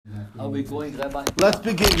Are we going, Rabbi? Let's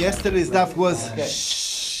begin. Yesterday's daf was... Okay.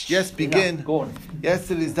 Yes, begin. Enough. Go on.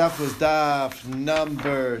 Yesterday's daf was daf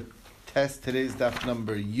number... Test. Today's daf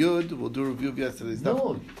number Yud. We'll do a review of yesterday's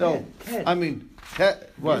daf. No. I mean...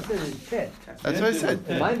 What? Yesterday's Tet. That's what I said.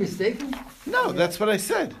 Am I mistaken? No, that's what I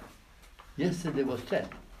said. Yesterday was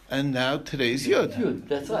Tet. And now today's Yud. Yud,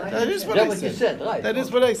 that's right. That is what That's I what said. you said, right. That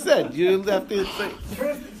is what I said. You have to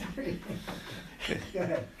say...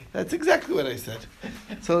 That's exactly what I said.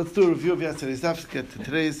 So let's do a review of yesterday's daf. Let's get to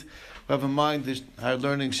today's. We have in mind that our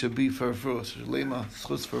learning should be for Shlema,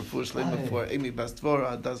 Schus for Shlema, for Amy Bas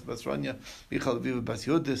Dvora, Adas Bas Rania, Michal Aviva Bas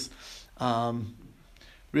Yudis,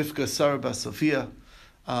 Rivka Sarah Bas Sophia,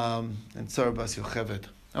 and Sarah Bas Yocheved.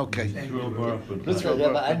 Okay. Listen,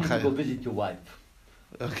 Rabbi, I need to go visit your wife.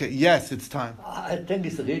 Okay, yes, it's time. I think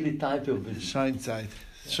it's really time to visit.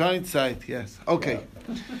 Shine side, yes. Okay.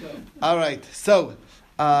 All right, so...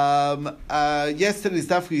 yesterday's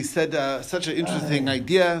daf we said such an interesting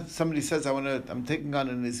idea. Somebody says I'm taking on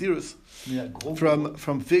a Nazirus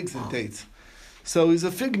from figs and dates. So he's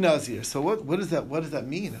a fig Nazir. So what does that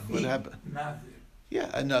mean? What happened? Nazir.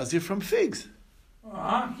 Yeah, a Nazir from figs.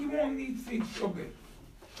 He won't need figs. Okay.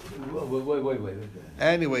 Wait.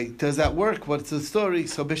 Anyway, does that work? What's the story?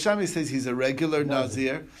 So Beshami says he's a regular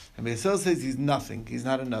Nazir, and Beisil says he's nothing. He's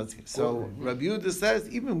not a Nazir. So Rabbi Yehuda says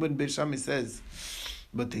even when Beshami says,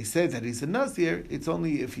 but they say that he's a Nazir, it's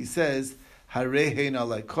only if he says Harehein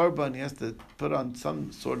alai korban, he has to put on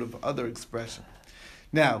some sort of other expression.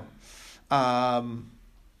 Now,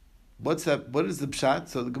 what's that? What is the pshat?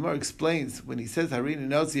 So the Gemara explains when he says Harein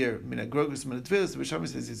Nazir minagrogus minatvilas, Beshami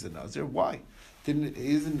says he's a Nazir. Why?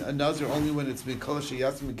 Isn't a Nazir only when it's mikol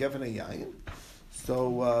sheyasim gefen yayin?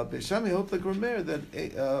 So Beshami holds like Rameir that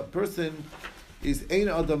a person is ein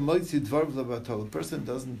adam moitzi dvar v'levatol. A person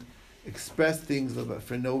doesn't express things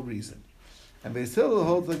for no reason. And Beis Hillel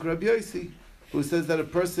holds like Rabbi Yossi, who says that a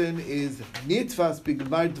person is nitfas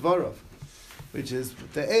b'gemar dvarav, which is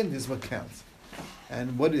the end is what counts.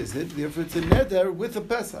 And what is it? Therefore, it's a neder with a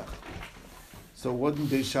Pesach. So wouldn't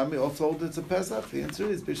Beis Shammai also hold it's a Pesach? The answer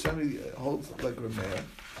is Beis Shammai holds like Rameir.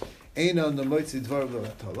 Eina on the moitzi dvarav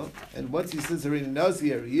v'levatol. And once he says Harein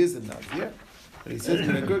Nazir, he is a Nazir. But he says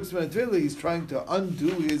he's trying to undo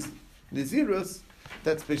his Nazirus.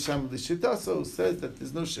 That's Beis Shammai L'Shita, so says that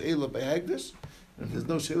there's no She'ela by Hagdish, and if there's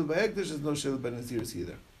no She'ela by Hagdish, there's no She'ela by Nazirus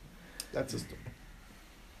either. That's a story.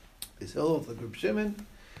 It's holds like Reb Shimon,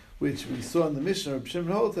 which we saw in the Mishnah. Reb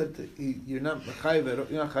Shimon holds that you're not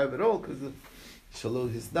chayiv at all because Shalom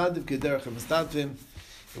his nadiv kederach misnadvim,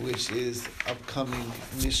 which is upcoming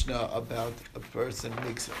Mishnah about a person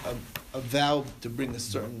makes a vow to bring a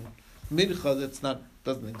certain mincha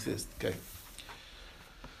doesn't exist. Okay.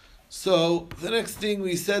 So the next thing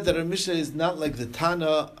we said that our Mishnah is not like the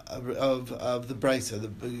Tana of the Brisa. The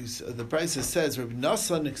Brisa says Rabbi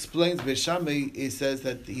Nassan explains Beis Shammai. He says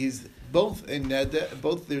that he's both a neder.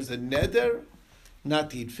 Both there's a neder,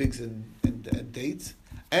 not to eat figs and dates,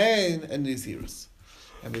 and a nizirus.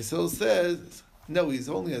 And Beis Hillel says no, he's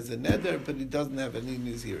only as a neder, but he doesn't have any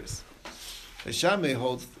nizirus. Beis Shammai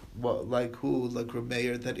holds like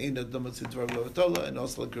Rameir that ain't a domatzidvar v'atola, and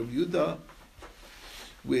also like Rabbi Yehuda,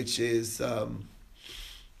 which is so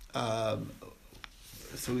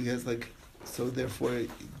he has therefore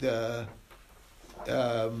the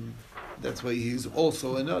that's why he's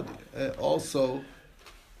also another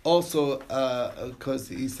because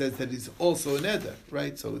he says that he's also an eder,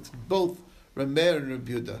 right? So it's both Rameir and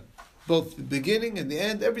Rabbi Yehuda, both the beginning and the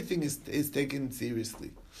end. Everything is taken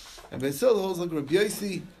seriously, and Beis Hillel holds like Rabbi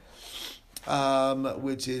Yossi,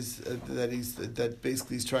 which is that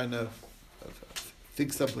basically he's trying to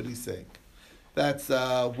fix up what he's saying. That's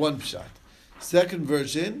one pshat. Second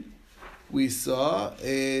version we saw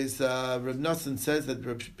is Rav Nassan says that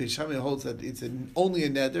Beis Shammai holds that it's only a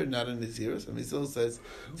neder, not a nazirus. And Beis Hillel says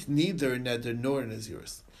it's neither a neder nor a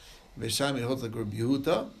nazirus. Beis Shammai holds like Rabbi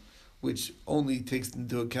Yehuda, which only takes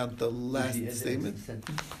into account the last statement.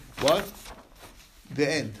 What? The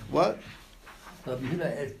end. What? Rabbi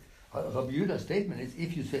Yehuda's statement is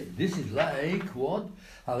if you say this is like what?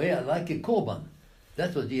 Like a korban.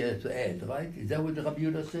 That's what he has to add, right? Is that what Rabbi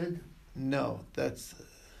Yehuda said? No, that's...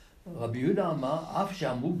 Rabbi Yehuda אמר, אף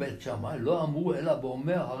שאמרו בית שמאי, לא אמרו אלא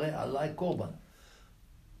באומר, הרי עלי קורבן.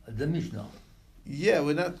 The Mishnah. Yeah,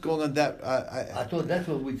 we're not going on that. I thought that's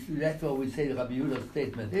what we say Rabbi Yehuda's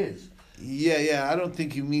statement is. Yeah, I don't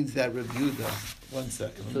think he means that Rabbi Yehuda. One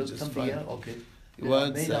second, let me just find it. Okay.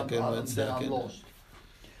 One second. Then I'm lost.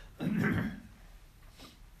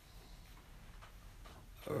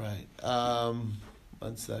 All right.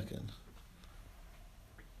 1 second.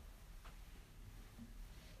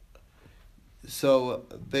 So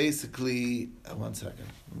basically, one second.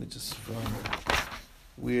 Let me just find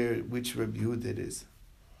which Rabbi Yehuda it is.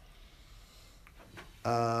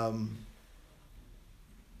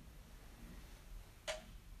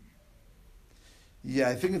 Yeah,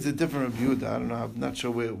 I think it's a different Rabbi Yehuda. I don't know. I'm not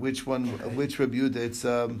sure which one, which Rabbi Yehuda. It's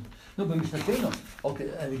No, but Mishnah Teno. Okay,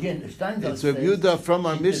 and again, Steinsaltz it's Rabbi Yehuda from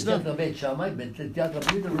our Mishnah.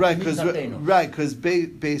 Right, because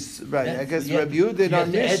I guess Rabbi Yehuda in our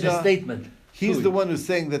Mishnah. Statement. He's the one who's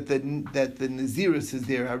saying that the Naziris is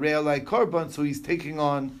there, Harei Alai Korban, so he's taking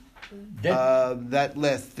on that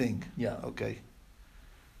last thing. Yeah. Okay.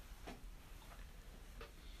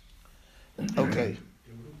 Okay.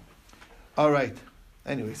 All right.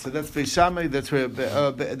 Anyway, so that's Beis Shammai. That's where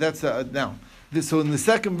that's now. So in the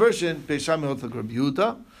second version, Beis Shammai holds like Rabbi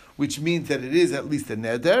Yehuda, which means that it is at least a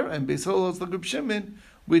neder, and Beis Hillel holds like Rabbi Shimon,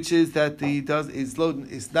 which is that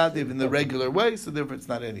it's not even the regular way, so therefore it's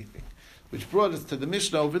not anything. Which brought us to the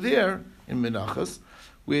Mishnah over there in Menachos,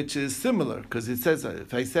 which is similar, because it says,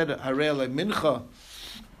 if I said Harei Alai Mincha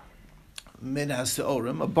Min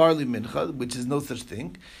HaSeorim, a barley mincha, which is no such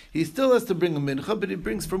thing, he still has to bring a mincha, but he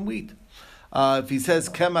brings from wheat. If he says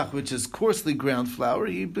kemach, which is coarsely ground flour,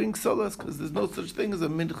 he brings solas, because there's no such thing as a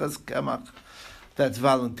minchas kemach that's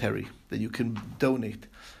voluntary, that you can donate.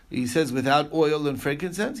 He says without oil and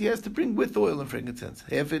frankincense, he has to bring with oil and frankincense.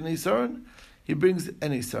 Half an isaron, he brings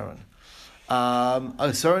an isaron. A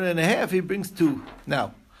saron and a half, he brings two.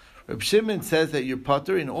 Now, Reb Shimon says that you're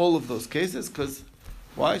potter in all of those cases, because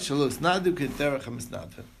why? Shalos nadu k'derech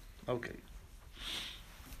hamisnadven. Okay.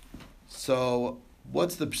 So,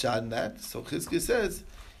 what's the pshat in that? So Chizkiah says,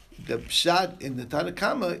 the pshat in the Tanna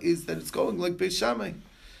Kama is that it's going like Beis Shammai.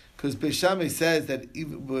 Because Beis Shammai says that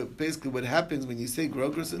even, basically what happens when you say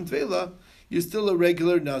Grogros and Tvela, you're still a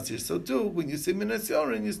regular Nazir. So too, when you say Minas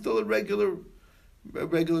Yorin, you're still a regular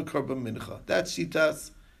Korban Mincha. That's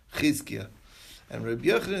Shitas Chizkiah. And Rabbi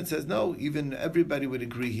Yochanan says, no, even everybody would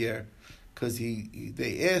agree here. Because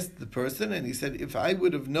they asked the person, and he said, if I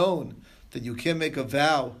would have known that you can't make a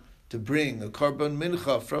vow to bring a Korban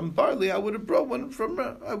Mincha from barley, I would have brought one from,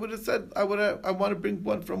 I would have said, I want to bring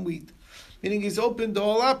one from wheat. Meaning he's open to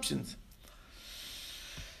all options.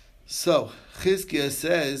 So, Chizkiah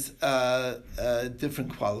says a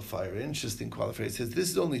different qualifier, an interesting qualifier. He says, this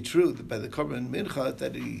is only true that by the Korban Mincha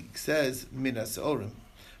that he says Minas Orim.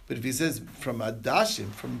 But if he says from Adashim,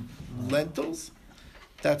 from lentils,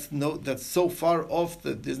 that's so far off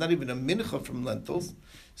that there's not even a mincha from lentils,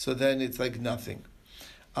 so then it's like nothing.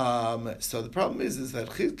 So the problem is that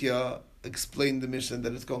Chizkiah explained the Mishnah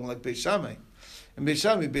that it's going like Beis Shammai. And Beis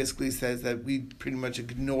Shammai basically says that we pretty much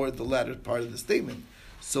ignore the latter part of the statement.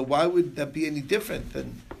 So why would that be any different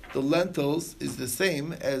than the lentils is the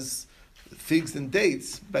same as figs and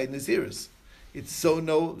dates by Naziris? It's so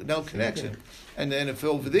no connection. And then if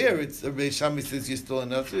over there it's Beis Shammai says you're still a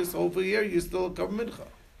Nazir, so over here you're still a Korban Mincha.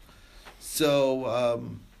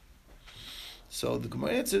 So the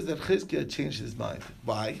Gemara answers that Chizkiah changed his mind.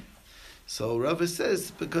 Why? So Rava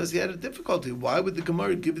says because he had a difficulty. Why would the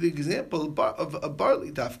Gemara give the example of a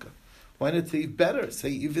barley dafka? Why not say better?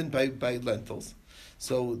 Say even by lentils.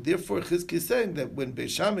 So therefore Chizkiah is saying that when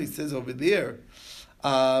Beis Shammai says over there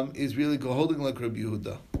is really holding like Rabbi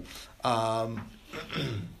Yehuda.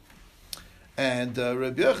 And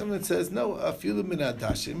Rabbi Yochanan says no, afilu min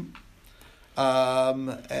adashim,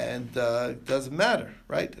 and it doesn't matter,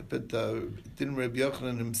 right? But didn't Rabbi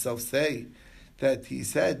Yochanan himself say that he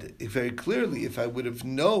said very clearly, if I would have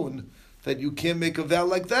known that you can't make a vow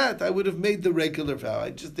like that, I would have made the regular vow. I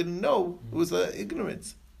just didn't know. It was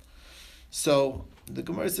ignorance. So the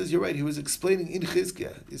Gemara says, you're right. He was explaining in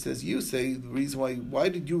Chizkiah. He says, you say the reason why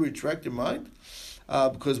did you retract your mind?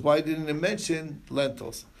 Because why didn't it mention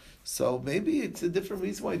lentils? So maybe it's a different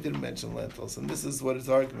reason why he didn't mention lentils. And this is what his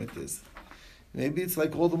argument is. Maybe it's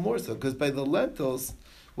like all the more so. Because by the lentils,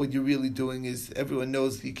 what you're really doing is, everyone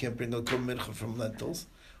knows that you can't bring a Korban Mincha from lentils.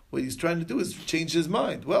 What he's trying to do is change his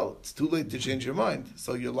mind. Well, it's too late to change your mind,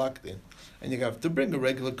 so you're locked in. And you have to bring a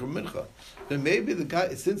regular Korban Mincha. But maybe the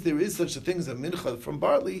guy, since there is such a thing as a Mincha from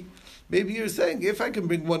barley, maybe you're saying, if I can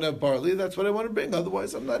bring one of barley, that's what I want to bring.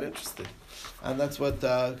 Otherwise, I'm not interested. And that's what,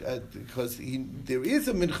 because there is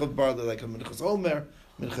a Mincha of barley, like a Minchas Omer,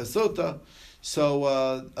 Minchas Sota.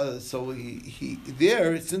 So he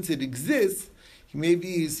there, since it exists,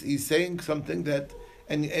 maybe he's saying something that,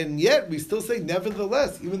 and yet we still say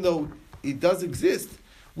nevertheless, even though it does exist,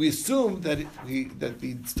 we assume that he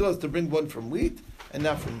still has to bring one from wheat and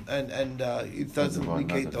not from and it doesn't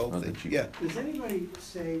negate the whole thing. Yeah. Does anybody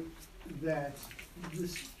say that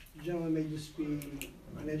this gentleman may just be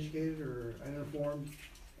uneducated or uninformed,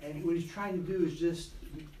 and what he's trying to do is just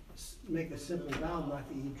make a simple vow not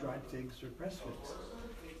to eat dried figs or pressed figs.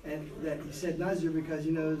 And that he said Nazir because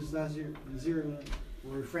he knows Nazirim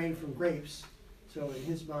will refrain from grapes. So in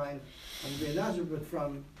his mind, I'm going to be a Nazir, but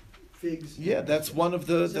from figs. Yeah, that's one of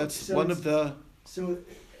the. So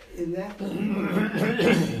in that,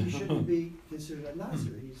 he shouldn't be considered a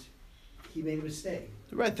Nazir. He made a mistake.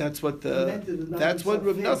 Right. That's what He meant to not That's eat what some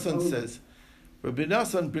Rabbi figs Nassan only. says. Rabbi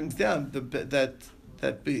Nassan brings down in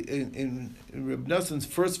Rabbi Nassan's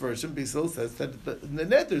first version, Basil says that the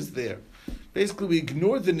nether's there. Basically, we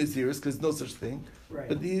ignore the Naziris because no such thing. Right.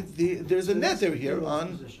 But there's a nether here Hillel's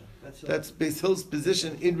on. position. That's Beis Hill's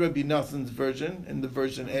position in Rabbi Nassan's version, in the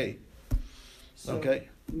version A. So, Okay?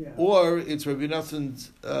 Yeah. Or it's Rabbi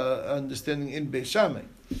Nassan's understanding in Beis Shammai,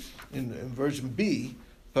 in version B.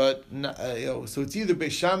 But so it's either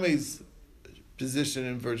Beis Shammai's position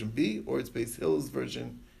in version B, or it's Beis Hill's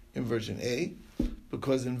version in version A.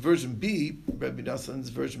 Because in version B, Rabbi Nassan's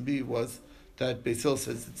version B was that Beis Hill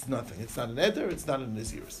says it's nothing. It's not an eder, it's not a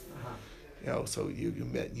Naziris. Uh-huh. So you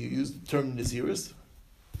use the term Naziris.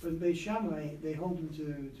 But Beis Shammai, they hold him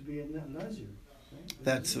to be a Nazir. Right?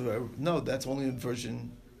 That's that's only in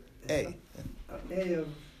version A A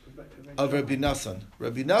of Rabbi Nassan.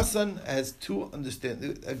 Rabbi Nassan has two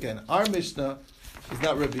understandings. Again, our Mishnah is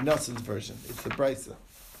not Rabbi Nassan's version; it's the Brisa.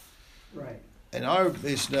 Right. And our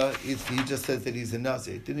Mishnah he just says that he's a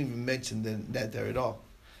Nazir. It didn't even mention the Neder at all.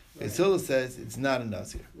 Right. Beis Hillel says it's not a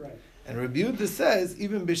Nazir. Right. And Rabbi Yehuda says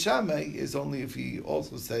even Beis Shammai is only if he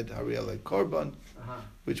also said Hariel like Korban, Uh-huh.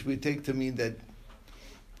 which we take to mean that.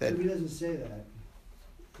 If he doesn't say that,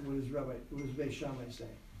 what does Beis Shammai say?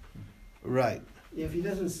 Right. If he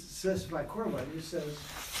doesn't specify Korban, he just says.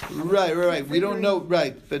 Right. We don't know.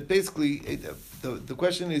 Right. But basically, the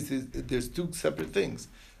question is there's two separate things.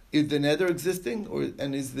 Is the nether existing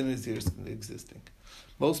and is the Nazir existing?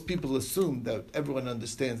 Most people assume that everyone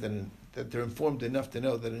understands that they're informed enough to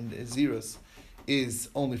know that a Nazirus is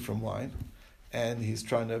only from wine, and he's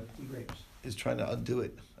trying to undo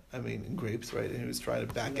it. I mean, in grapes, right? And he was trying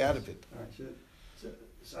to back out of it. All right.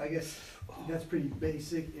 So I guess that's pretty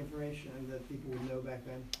basic information that people would know back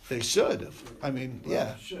then. They should have. I mean, Well,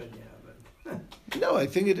 yeah. Should, yeah, but. No, I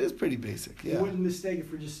think it is pretty basic. You Yeah. wouldn't mistake it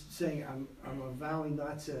for just saying I'm vowing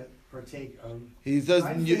not to partake of. He's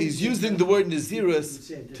using the word Nazirus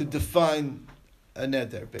Say it to differently. define a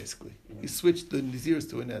neder, basically. Yeah. He switched the Nazirus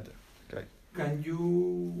to a neder. Okay. Can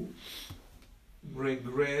you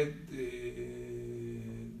regret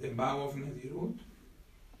the vow of Nadirut?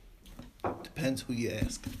 Depends who you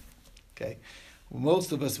ask. Okay.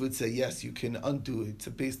 Most of us would say yes, you can undo it.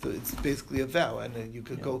 It's basically a vow, and you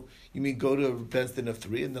could go. You mean go to a Bezdin of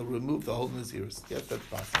 3, and they'll remove the whole Nazirus. Yes, that's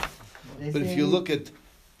possible. But if you look at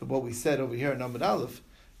what we said over here in Amud Aleph,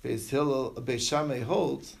 Beis Shammai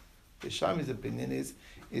holds. Beis Shammai's opinion is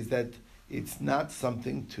that it's not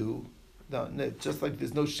something to. Just like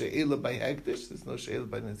there's no she'ela by Hagdish, there's no she'ela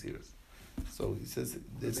by Nazirus. So he says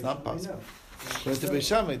it's not possible. But to Beis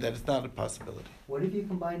Shammai, that is not a possibility. What if you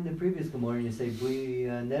combine the previous Gemara and you say Bui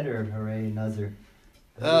Neder Hooray Nazir?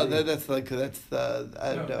 Oh, that's I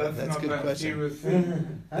don't know. That's a good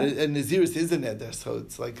question. And Nazirus is a neder, so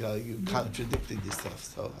it's like you contradicted yourself.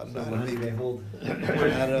 So I don't know how to make it. hold. I don't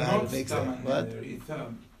know how to make that. What?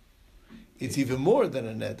 It's even more than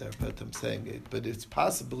a neder, but I'm saying it. But it's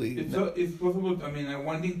possibly. It's possible. I mean, I'm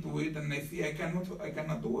wanting to it, and I see I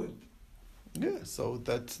cannot do it. Yeah, so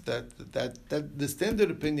that the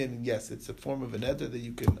standard opinion, yes, it's a form of a neder that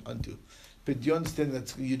you can undo. But you understand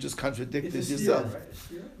that you just contradicted yourself.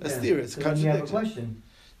 A steer, it's so contradiction. then you have a question.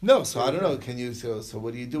 No, so I don't know. Can you? So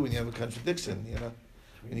what do you do when you have a contradiction?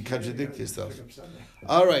 When you contradict yourself.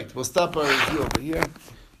 All right, we'll stop our review over here.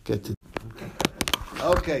 Get to.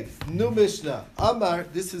 Okay, new Mishnah. Amar.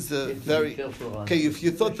 This is a very. Okay, if you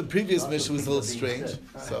thought the previous Mishnah was a little strange,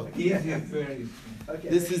 so Yes, very.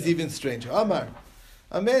 this is even stranger. Amar.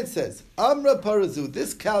 A man says, Amra Parazu.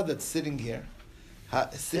 This cow that's sitting here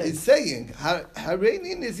is saying,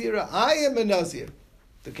 Hareini Nazira. I am a Nazir.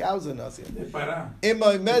 The cow's a Nazir.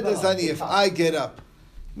 If I get up.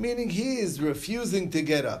 Meaning he is refusing to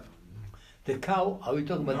get up. The cow, are we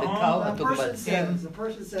talking about the No, cow? The I'm talking person about says, the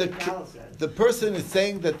person said, the cow said. The person is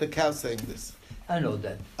saying that the cow's saying this. I know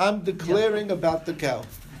that. I'm declaring about the cow.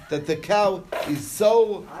 That the cow is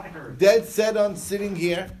so I heard. dead set on sitting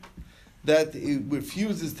here that it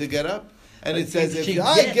refuses to get up. And it says, if she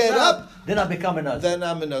I get up, then I become a Nazir. then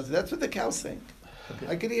I'm a Nazir. That's what the cow's saying. Okay.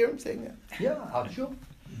 I can hear him saying that. Yeah, I'm sure.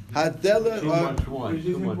 Hadela Which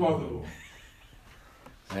is impossible.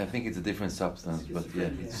 I think it's a different substance, but yeah,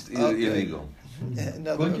 it's Okay. illegal.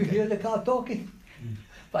 No, Don't you okay. hear the cow talking?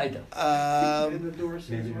 Weiter. And the door says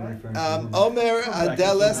Maybe what? referring to Omer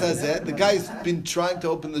Adeles Hazeh, the guy's been trying to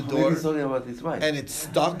open the Maybe door he's talking about his wife. and it's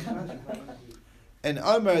stuck. And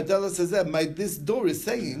Omer Adeles Hazeh, this door is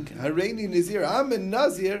saying, Hareini Nazir, I'm a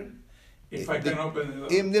Nazir. If I can open the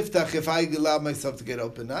door. Im Niftach, if I allow myself to get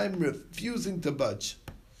open, I'm refusing to budge.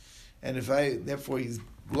 And therefore he's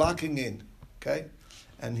blocking in, okay?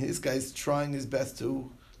 And his guy's trying his best to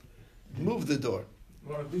move the door.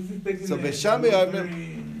 Well, this is taking So a Beshami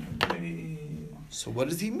very. So what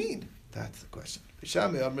does he mean? That's the question.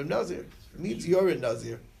 Bishami Amrim Nazir. It means you're a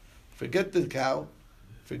Nazir. Forget the cow,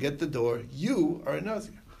 forget the door. You are a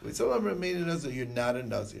Nazir. With some Amrim mean a Nazir, you're not a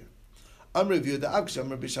Nazir. Amr view the Aksham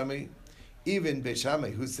Bishami, even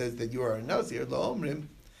Bishami, who says that you are a Nazir, Lo Omrim,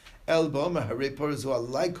 El Boma Hare Porazu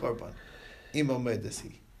Alai Korban, Imo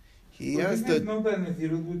Medasi. He But has this is the. not a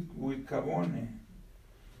Nezirut with Kavone.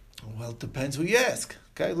 Well, it depends who you ask.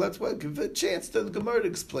 Okay, let's give a chance to the Gemara to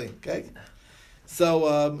explain. Okay,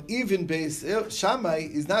 so even base Shammai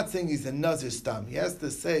is not saying he's a Nazir stam. He has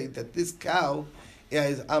to say that this cow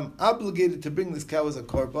is. I'm obligated to bring this cow as a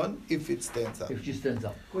korban if it stands up. If she stands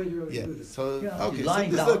up. According to Rabbi Yeah. Yehuda. So Yeah, okay. she's So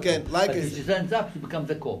lying this down. again, like But I if she said, stands up, she becomes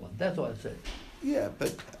a korban. That's what I said. yeah,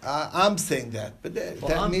 but I'm saying that. But that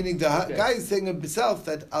Well, meaning the okay. guy is saying himself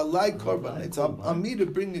that I like korban. like It's korban. on me to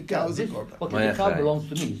bring a cow as a this, korban. okay, the cow Mayachai. belongs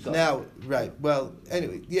to me. So. Now, right. Well,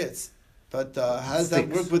 anyway, yes. But how does that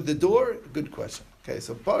Sticks. work with the door? Good question. Okay,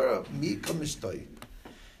 so para mi kamishtoi.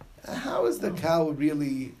 How is the cow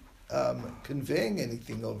really conveying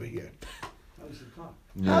anything over here? That was the talk.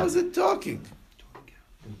 How is it talking?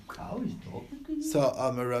 The cow is talking to you? So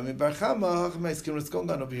Amarami Barchama, what's going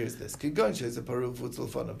on over here is this. Kigonche is a paru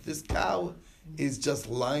of this cow is just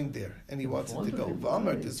lying there and he wants it to go.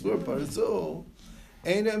 Vamar Tisur Parazu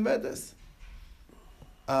Ain't a medas.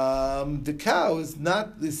 The cow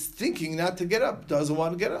is thinking not to get up, doesn't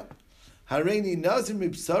want to get up. Hareini Nazir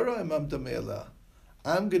Mibsara Imam Damela.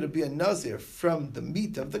 I'm going to be a Nazir from the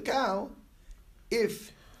meat of the cow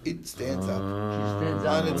if it stands up. She stands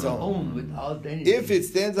On up its on her own. own without anything. If it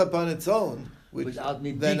stands up on its own, Without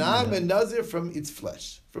me then digging I'm her. a Nazir from its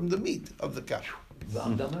flesh, from the meat of the cow.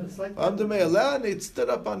 It's like I'm the Me'ala, and it stood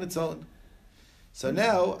up on its own. So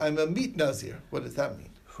now I'm a meat Nazir. What does that mean?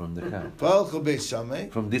 From the cow. Ba'alchu Beis Shammai.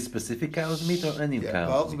 From this specific cow's meat or any Yeah, cow?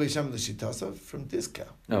 Ba'alchu Beis Shammai l'shitasa, from this cow.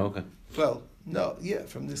 Oh, okay. Well, no, yeah,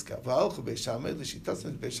 from this cow. Ba'alchu Beis Shammai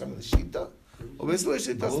l'shitasa, Beis Shammai l'shita. Or Beis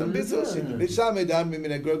l'shitasa, Beis l'shita. Beis Shammai dam min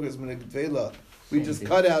agrogos min agtvela. We just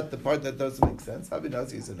cut out the part that doesn't make sense. Havi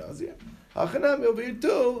Nazir is a Nazir. Hachanami over here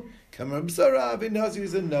too. Kamar B'sara, Havi Nazir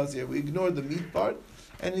is a Nazir. We ignored the meat part,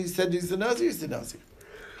 and he said he's a Nazir, he's a Nazir.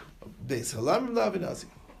 Beis Halam Lavi Nazir.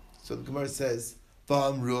 So the Gemara says,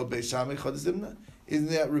 V'amru Beis Shammai chodazimna. Isn't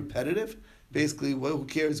that repetitive? Basically, well, who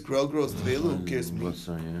cares? Gross tvela. Who cares meat?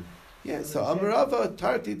 So, yeah. Yeah. So Amarava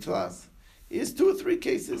Tarti Tlas is 2 or 3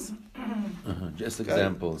 cases. Just Okay?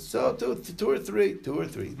 examples. So two or three.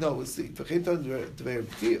 No, we'll see. It's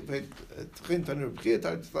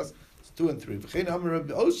 2 and 3.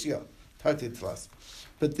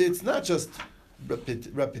 But it's not just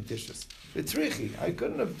repetitious. It's richi. I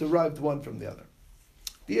couldn't have derived one from the other.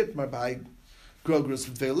 Diet marbai grogros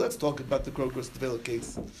v'tvela. Let's talk about the grogros v'tvela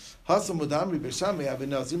case. Hasam udamri b'shami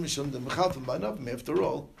avinazim mishum demechalfim b'anavim. After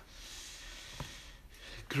all,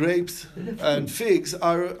 grapes and figs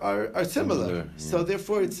are similar. Yeah. So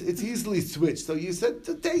therefore it's easily switched. So you said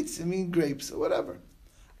the dates, I mean grapes or whatever.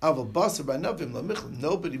 Aval basar b'anavim lamichl.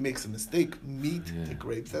 Nobody makes a mistake. Meat to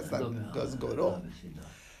grapes. That's not doesn't go at all.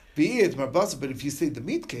 Be it marbasa, but if you say the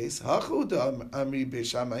meat case, hachuda amri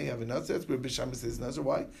beishamai have another. That's where beishamai says nazar.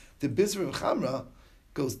 Why? The bisra of chamra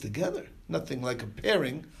goes together. Nothing like a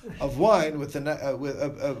pairing of wine with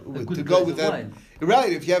to go with that. wine.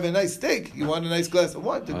 Right. If you have a nice steak, you want a nice glass of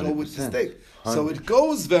wine to go with the 100%. steak. So it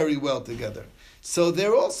goes very well together. So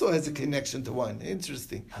there also has a connection to wine.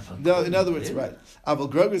 Interesting. No, in other words, right. Aval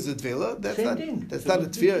grogers advela. That's Same not. thing. That's not a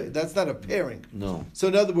tefillah. That's not a pairing. No. So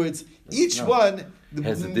in other words, each No. one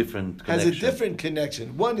Has a different has a connection. different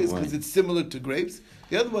connection. One is because Wine. it's similar to grapes.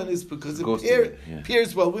 The other one is because it Goes together, yeah.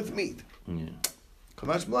 pairs well with meat. Yeah.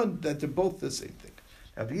 Kamash Blan, that they're both the same thing.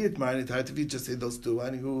 If you just say those two,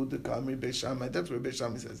 Anihu, the Kamri, Beishamai, that's where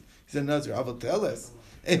Beishamai says. He's a Nazir. Aval tell us.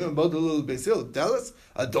 Even both a little Beisil. Tell us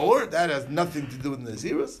a door that has nothing to do with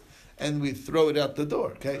Naziris, and we throw it out the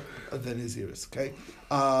door. Okay, of the Naziris. Okay,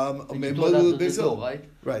 Maybe maybe a little the door, Beisil. right?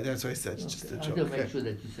 Right, that's what I said. It's just a Okay. joke. I'll just Okay. make sure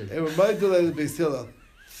that you said it. It reminded Beis Hillel.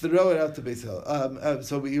 Throw it out to Beis Hillel.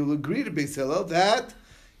 So you'll agree to Beis Hillel that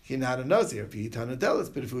you're not a nazir. If you eat on a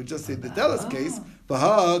delis, but if we would just say the delis case,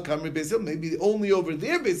 baha kamri Beis Hillel, maybe only over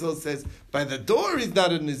there Beis Hillel says by the door he's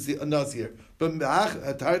not a nazir. But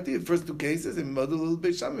atarti, the first two cases, in Model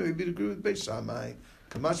Beis Shammai, maybe agree with Beis Shammai.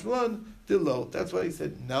 Kamash Malan, Dillo. That's why he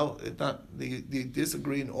said no. It's not. They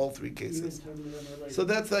disagree in all three cases. So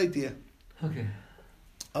that's the idea. Okay.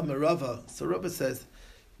 Amarava. So Rava says,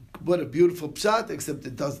 what a beautiful pshat, except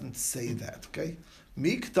it doesn't say that. Okay.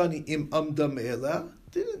 Miktani im amda me'ela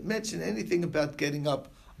didn't mention anything about getting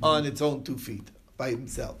up on its own 2 feet by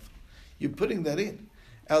himself. You're putting that in.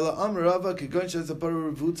 Ela amarava kegon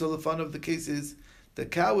shazapara revutza lefan of the case is the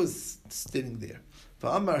cow is sitting there.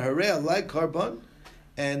 Va'amar harei like carbon.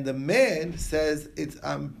 And the man says,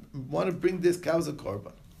 I want to bring this cow as a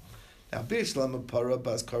korban. Now, Bishlam para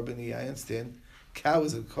bas karbani, I understand. Cow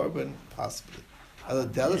is a korban, possibly.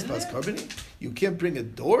 Aladelis bas karbani, you can't bring a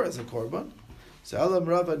door as a korban. So Alam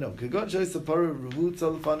Rava, no. Kagon shows the para revut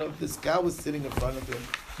salafanav. This cow was sitting in front of him.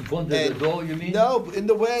 In front of the door, you mean? No, in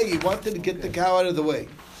the way. He wanted to get the cow out of the way.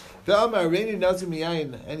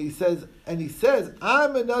 And he says,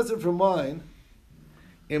 I'm a nazir from wine.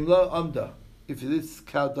 Imla amda. If this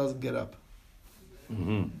cow doesn't get up.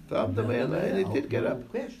 Mm-hmm. And it did get up.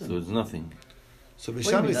 So it's nothing. So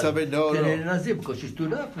Bishami Savar, no. Because she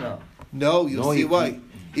stood up now. No, you'll see why.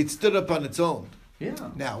 It stood up on its own. Yeah.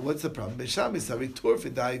 Now, what's the problem? Bishami Savar,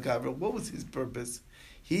 Torfidai Gavra, what was his purpose?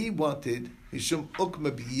 He wanted, Mishum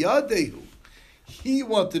Ukma Biyadehu. He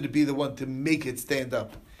wanted to be the one to make it stand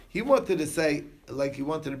up. He wanted to say, like he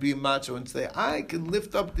wanted to be a macho and say, I can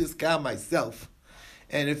lift up this cow myself.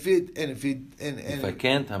 And if I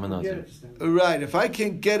can't, I'm a nazir. Right. If I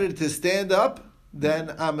can't get it to stand up,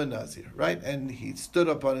 then I'm a nazir. Right. And he stood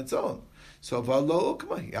up on its own. So Valo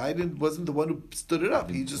Ukma, I wasn't the one who stood it up.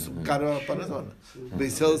 He just got it up on his own.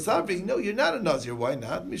 Beis Hillel Sabri, no, you're not a nazir. Why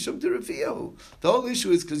not? Mishum Terefiyahu. The whole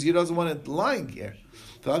issue is because he doesn't want it lying here.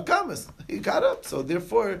 V'akamas, he got up. So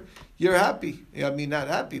therefore, you're happy. I mean, not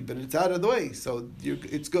happy, but it's out of the way. So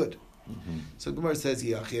it's good. Mm-hmm. So Gemara says,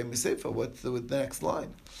 what's the next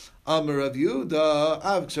line? Amar Rav Yehuda,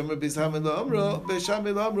 Av Kshamar B'Shamil Amro,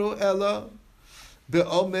 B'Shamil Amro Ella,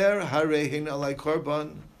 Be'omer Harehin Alai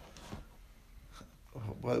Korban.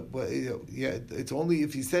 Yeah, it's only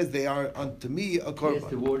if he says they are unto me a korban.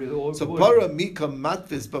 Yes, so para mika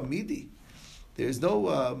matvis b'midi. There's no.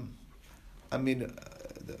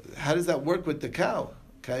 How does that work with the cow?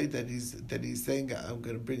 Okay, that he's saying I'm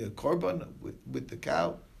going to bring a korban with the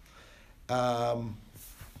cow.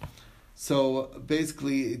 So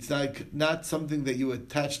basically, it's like not something that you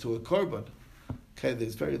attach to a korban. Okay,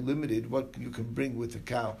 there's very limited what you can bring with a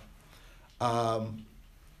cow.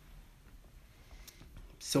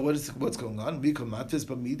 So what's going on? So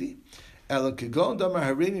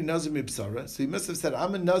he must have said,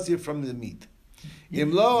 I'm a nazir from the meat.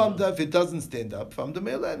 If it doesn't stand up, from the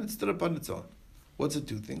mele and it stood up on its own. What's the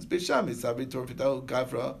two things? Because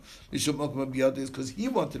he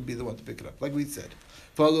wanted to be the one to pick it up, like we said.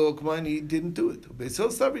 Follow Okman, he didn't do it.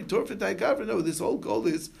 No, this whole goal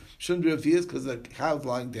is because the cow's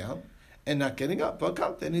lying down and not getting up.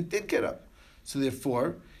 And it did get up. So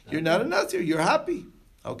therefore, you're not a nazir. You're happy.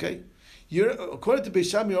 Okay, according to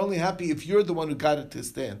Beis Shammai, you're only happy if you're the one who got it to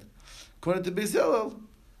stand. According to Beis Hillel,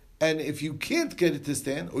 and if you can't get it to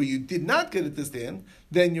stand, or you did not get it to stand,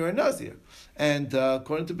 then you're a nazir. And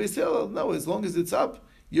according to Beis Hillel, no, as long as it's up,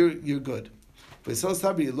 you're good. Beis Hillel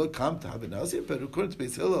Sabri, you look come to have a nazir, but according to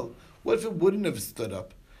Beis Hillel, what if it wouldn't have stood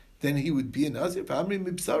up? Then he would be a nazir. Amri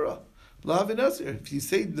mibsara, la have a nazir. If you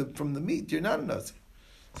say from the meat, you're not a nazir.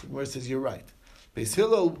 So Gemara says you're right. Beis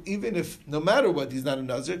Hillel, even if, no matter what, he's not a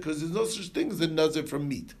nazir, because there's no such thing as a nazir from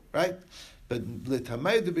meat, right? But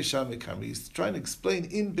l'tamay de Beis Shammai kamri, he's trying to explain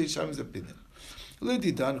in Beis Shammai's opinion.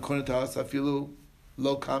 L'didan, according to us, afilu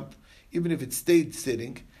lo kamt, even if it stayed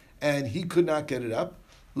sitting, and he could not get it up,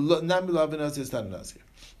 nami lo have a nazir, it's not a nazir.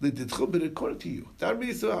 L'didchu, but according to you,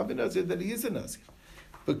 darmi so have a nazir, that he is a nazir.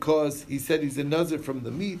 Because he said he's a nazir from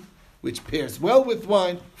the meat, which pairs well with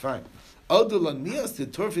wine, fine. What his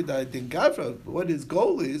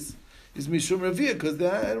goal is Mishum Raviyah, because the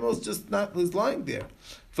animal's just not is lying there.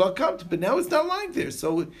 But now it's not lying there.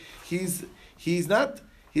 So he's not,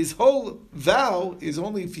 his whole vow is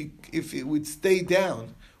only if it would stay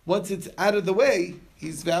down. Once it's out of the way,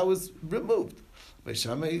 his vow is removed. Beis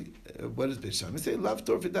Shammai, what does Beis Shammai say? Lav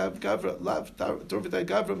torfidai gavra,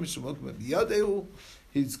 mishum ukma biyadehu.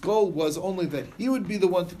 His goal was only that he would be the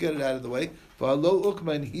one to get it out of the way. V'alo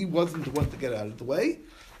ukman, he wasn't the one to get it out of the way,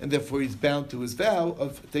 and therefore he's bound to his vow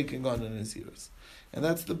of taking on an Naziris. And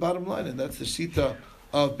that's the bottom line, and that's the shita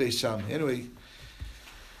of Beis Shammai. Anyway.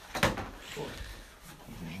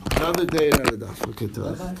 Another day, another daf. Okay, to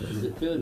us. Is it fair